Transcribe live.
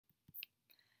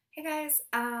Hey guys,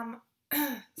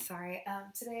 sorry,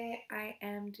 today I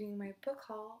am doing my book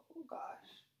haul. Oh gosh,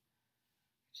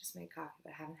 just made coffee,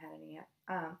 but I haven't had any yet.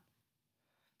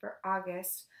 For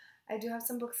August, I do have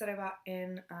some books that I bought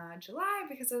in July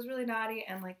because I was really naughty,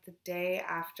 and like the day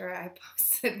after I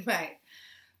posted my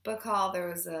book haul, there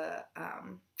was a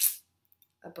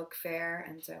book fair,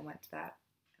 and so I went to that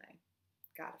and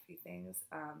I got a few things.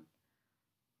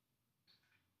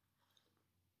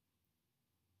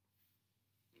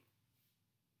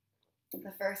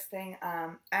 The first thing I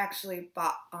actually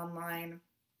bought online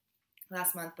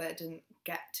last month, but it didn't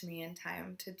get to me in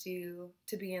time to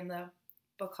be in the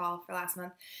book haul for last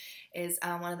month. Is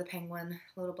one of the Penguin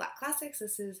Little Black Classics.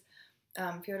 This is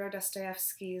Fyodor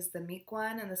Dostoevsky's The Meek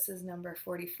One, and this is number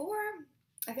 44.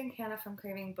 I think Hannah from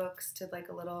Craving Books did like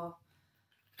a little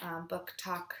book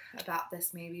talk about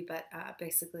this maybe, but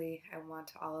basically I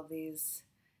want all of these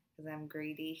because I'm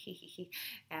greedy,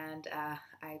 and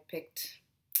I picked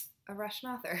a Russian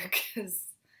author because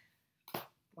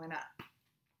why not?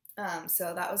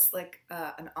 So that was like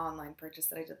an online purchase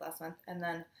that I did last month, and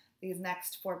then these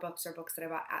next four books are books that I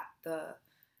bought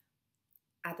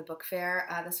at the book fair.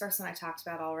 This first one I talked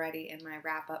about already in my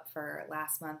wrap up for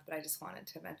last month, but I just wanted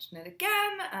to mention it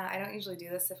again. I don't usually do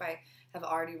this if I have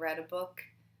already read a book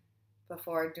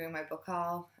before doing my book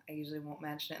haul. I usually won't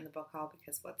mention it in the book haul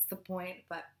because what's the point?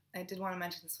 But I did want to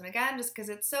mention this one again just because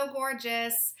it's so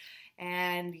gorgeous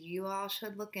and you all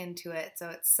should look into it. So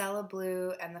it's Cella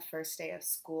Blue and the First Day of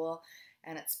School,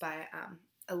 and it's by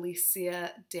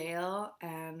Alicia Dale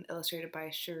and illustrated by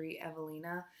Cherie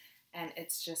Evelina. And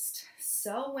it's just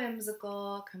so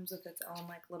whimsical. It comes with its own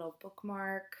like little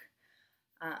bookmark.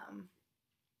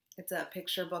 It's a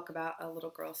picture book about a little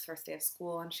girl's first day of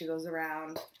school, and she goes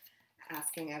around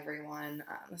asking everyone.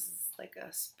 This is like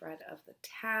a spread of the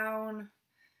town.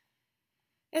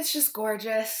 It's just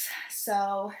gorgeous.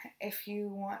 So if you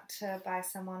want to buy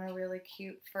someone a really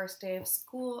cute first day of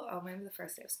school, oh, maybe the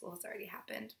first day of school has already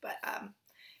happened, but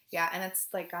yeah, and it's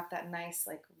like got that nice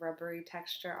like rubbery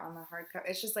texture on the hardcover.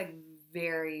 It's just like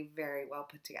very, very well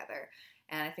put together.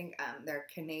 And I think they're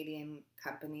a Canadian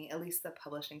company, at least the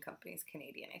publishing company is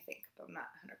Canadian, I think, but I'm not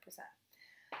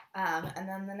 100%. And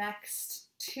then the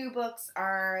next two books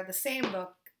are the same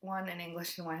book, one in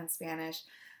English and one in Spanish.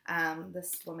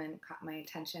 This woman caught my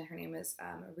attention. Her name is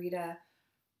Rita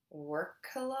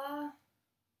Workala.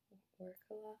 El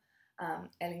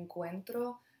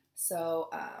Encuentro. So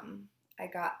I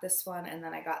got this one, and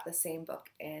then I got the same book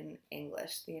in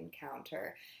English, The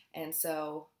Encounter. And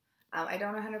so I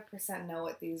don't 100% know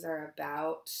what these are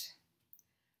about,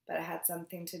 but it had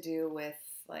something to do with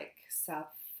like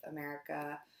South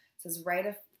America. It says rite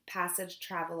of passage,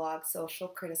 travelogue, social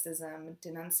criticism,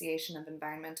 denunciation of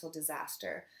environmental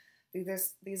disaster.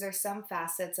 These are some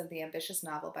facets of the ambitious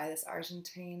novel by this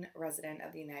Argentine resident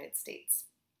of the United States.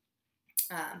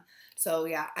 So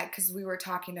yeah, because we were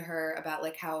talking to her about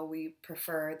like how we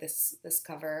prefer this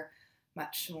cover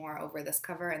much more over this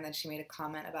cover, and then she made a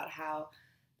comment about how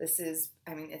this is,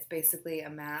 I mean, it's basically a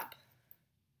map,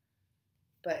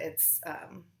 but it's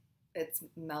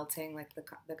melting like the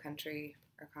country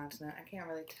or continent. I can't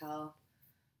really tell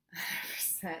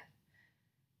 100%.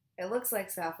 It looks like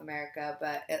South America,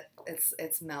 but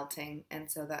it's melting,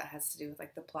 and so that has to do with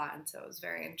like the plot, and so I was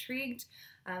very intrigued.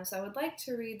 So I would like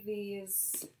to read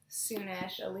these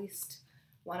soonish, at least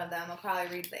one of them. I'll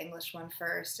probably read the English one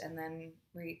first, and then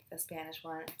read the Spanish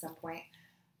one at some point.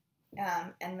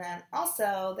 And then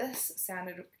also, this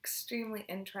sounded extremely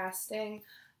interesting.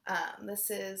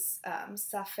 This is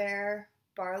Safer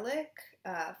Barlik,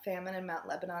 Famine in Mount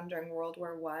Lebanon During World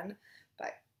War I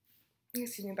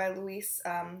by Luis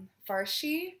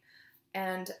Farshi.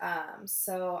 And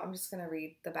so I'm just going to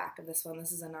read the back of this one.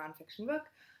 This is a nonfiction book.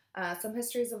 Some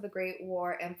histories of the Great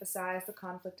War emphasize the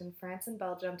conflict in France and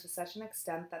Belgium to such an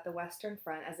extent that the Western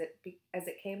Front, as it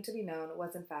came to be known,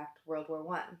 was in fact World War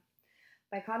I.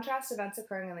 By contrast, events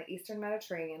occurring in the Eastern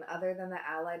Mediterranean, other than the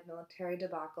Allied military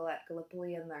debacle at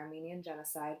Gallipoli and the Armenian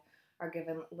genocide, are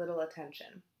given little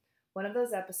attention. One of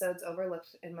those episodes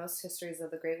overlooked in most histories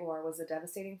of the Great War was the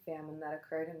devastating famine that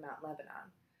occurred in Mount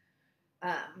Lebanon.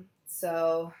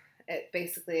 So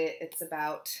it's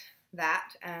about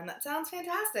that, and that sounds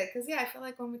fantastic because yeah, I feel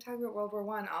like when we talk about World War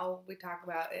I, all we talk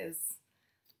about is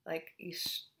like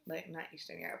not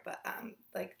Eastern Europe, but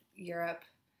like Europe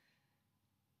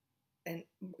and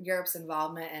Europe's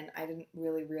involvement, and I didn't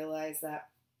really realize that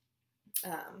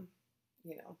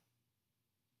you know,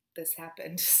 this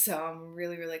happened. So I'm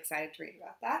really, really excited to read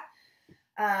about that.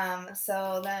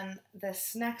 So then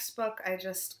this next book I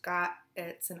just got,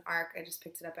 it's an ARC. I just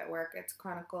picked it up at work. It's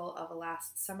Chronicle of a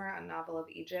Last Summer, a novel of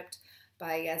Egypt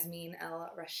by Yasmin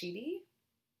El-Rashidi.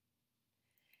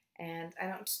 And I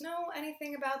don't know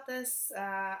anything about this.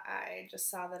 I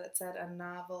just saw that it said a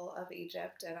novel of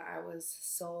Egypt, and I was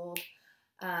sold.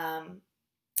 Where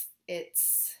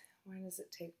does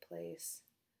it take place?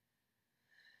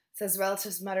 It says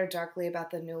relatives mutter darkly about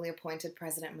the newly appointed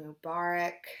President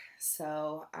Mubarak.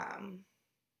 So I'm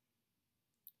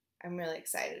really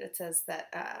excited. It says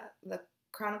that the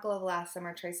Chronicle of Last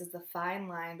Summer traces the fine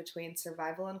line between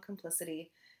survival and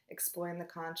complicity, exploring the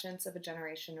conscience of a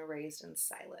generation raised in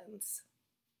silence.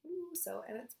 Ooh,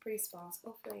 and it's pretty small, so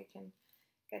hopefully I can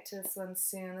get to this one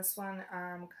soon. This one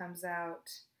comes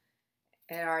out,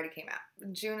 it already came out,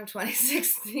 in June of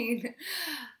 2016.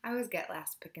 I always get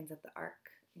last pickings at the ARC,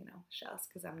 shelves,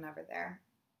 because I'm never there.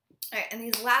 All right, and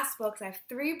these last books, I have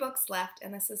 3 books left,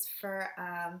 and this is for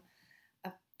a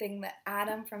thing that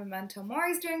Adam from Memento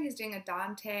Mori is doing. He's doing a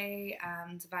Dante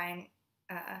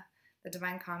the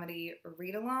Divine Comedy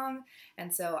read-along,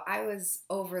 and so I was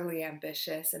overly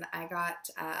ambitious, and I got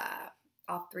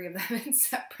all 3 of them in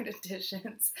separate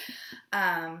editions,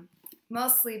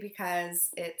 mostly because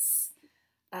it's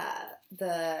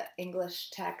the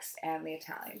English text and the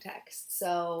Italian text.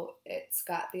 So it's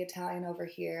got the Italian over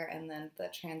here and then the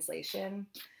translation.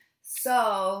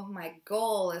 So my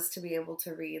goal is to be able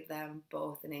to read them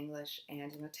both in English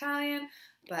and in Italian,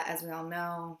 but as we all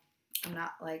know, I'm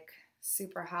not like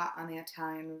super hot on the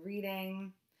Italian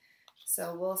reading,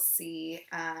 so we'll see.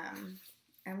 I'm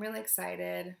really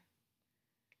excited.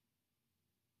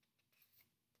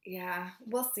 Yeah,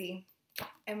 we'll see.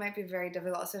 It might be very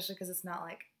difficult, especially because it's not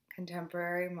like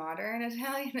contemporary modern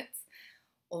Italian, it's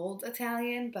old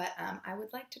Italian, but I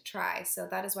would like to try, so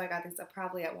that is why I got these. I'll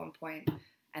probably at one point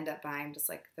end up buying just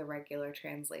like the regular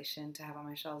translation to have on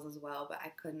my shelves as well, but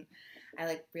I couldn't. I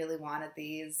like really wanted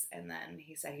these, and then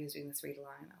he said he was doing this read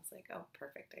along, and I was like, oh,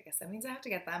 perfect. I guess that means I have to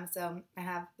get them. So I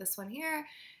have this one here,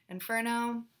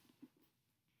 Inferno.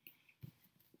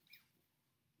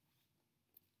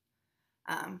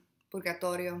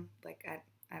 Purgatorio, like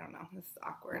I don't know, this is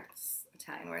awkward. It's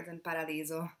Italian words, and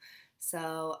Paradiso.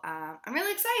 So I'm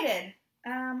really excited.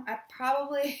 I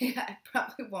probably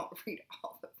won't read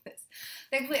all of this.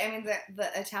 Thankfully, I mean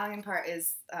the Italian part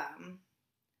is I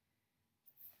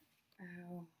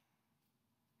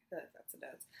feel like that's a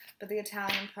note. But the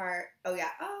Italian part, oh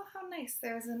yeah, oh how nice.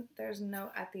 There's a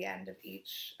note at the end of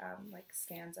each like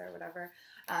stanza or whatever.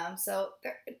 So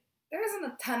there isn't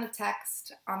a ton of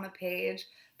text on the page,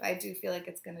 but I do feel like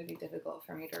it's going to be difficult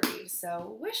for me to read.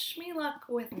 So wish me luck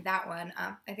with that one.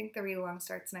 I think the read-along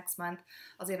starts next month.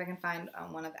 I'll see if I can find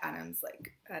one of Adam's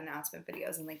like announcement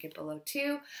videos and link it below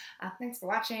too. Thanks for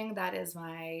watching. That is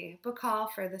my book haul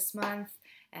for this month,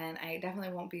 and I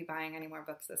definitely won't be buying any more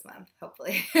books this month,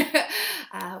 hopefully.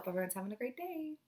 I hope everyone's having a great day.